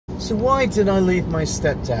So why did I leave my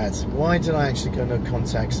stepdad? Why did I actually go no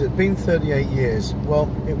contact? 'Cause it had been 38 years. Well,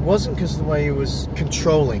 it wasn't because of the way he was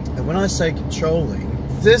controlling. And when I say controlling,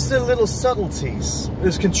 there's the little subtleties. It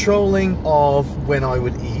was controlling of when I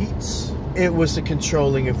would eat. It was the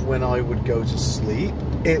controlling of when I would go to sleep.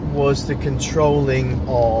 It was the controlling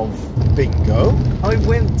of bingo. I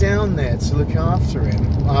went down there to look after him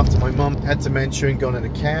after my mum had dementia and gone in a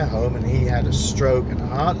care home, and he had a stroke and a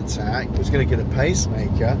heart attack. He was going to get a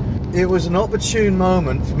pacemaker. It was an opportune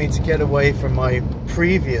moment for me to get away from my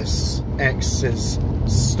previous ex's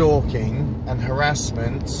stalking and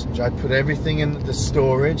harassment. I put everything in the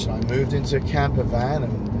storage. I moved into a camper van,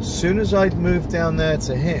 and as soon as I'd moved down there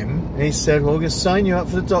to him, and he said, well, we're going to sign you up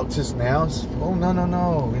for the doctors now. I said, oh, no,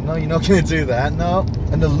 you're not going to do that, no.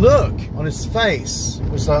 And the look on his face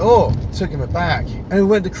was like, oh, it took him aback. And we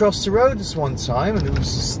went across the road this one time, and it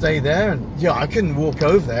was to stay there, and yeah, I couldn't walk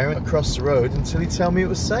over there and across the road until he told me it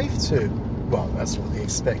was safe to. Well, that's what the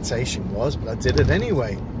expectation was, but I did it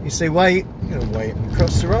anyway. You say, wait, you're going to wait and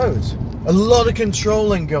cross the road. A lot of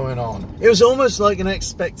controlling going on. It was almost like an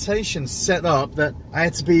expectation set up that I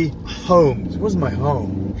had to be home. It wasn't my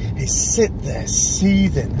home. He'd sit there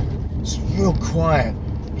seething. It's real quiet.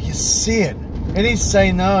 You could see it. And he'd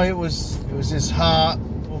say, no, it was his heart.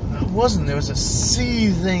 Well, it wasn't. There was a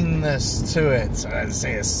seethingness to it. So I'd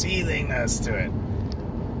say a seethingness to it.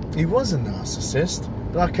 He was a narcissist,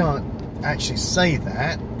 but I can't actually say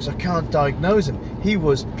that because I can't diagnose him. He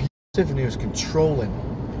was abusive and he was controlling.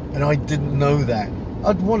 And I didn't know that.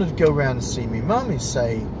 I'd wanted to go around and see me mum. He'd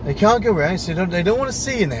say, they can't go around. He said, they don't want to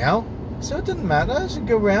see you now. So it didn't matter. I said,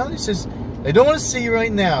 go around. He says, they don't want to see you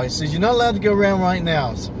right now. He says, you're not allowed to go around right now.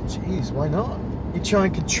 I said, geez, why not? He'd try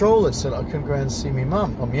and control it so that I couldn't go around and see me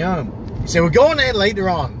mum on my own. He said, we're going there later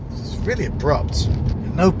on. It's really abrupt.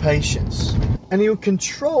 No patience. And he would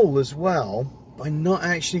control as well by not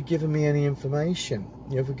actually giving me any information.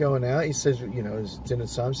 You know, if we're going out, he says, you know, it's dinner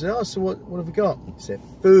time. He says, oh, so what have we got? He said,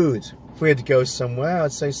 food. If we had to go somewhere,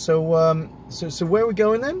 I'd say, so where are we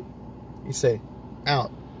going then? He'd say,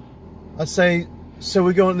 out. I'd say, so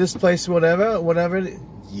we're going to this place, whatever.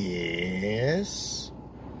 Yes.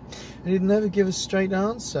 And he'd never give a straight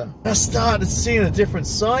answer. I started seeing a different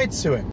side to him.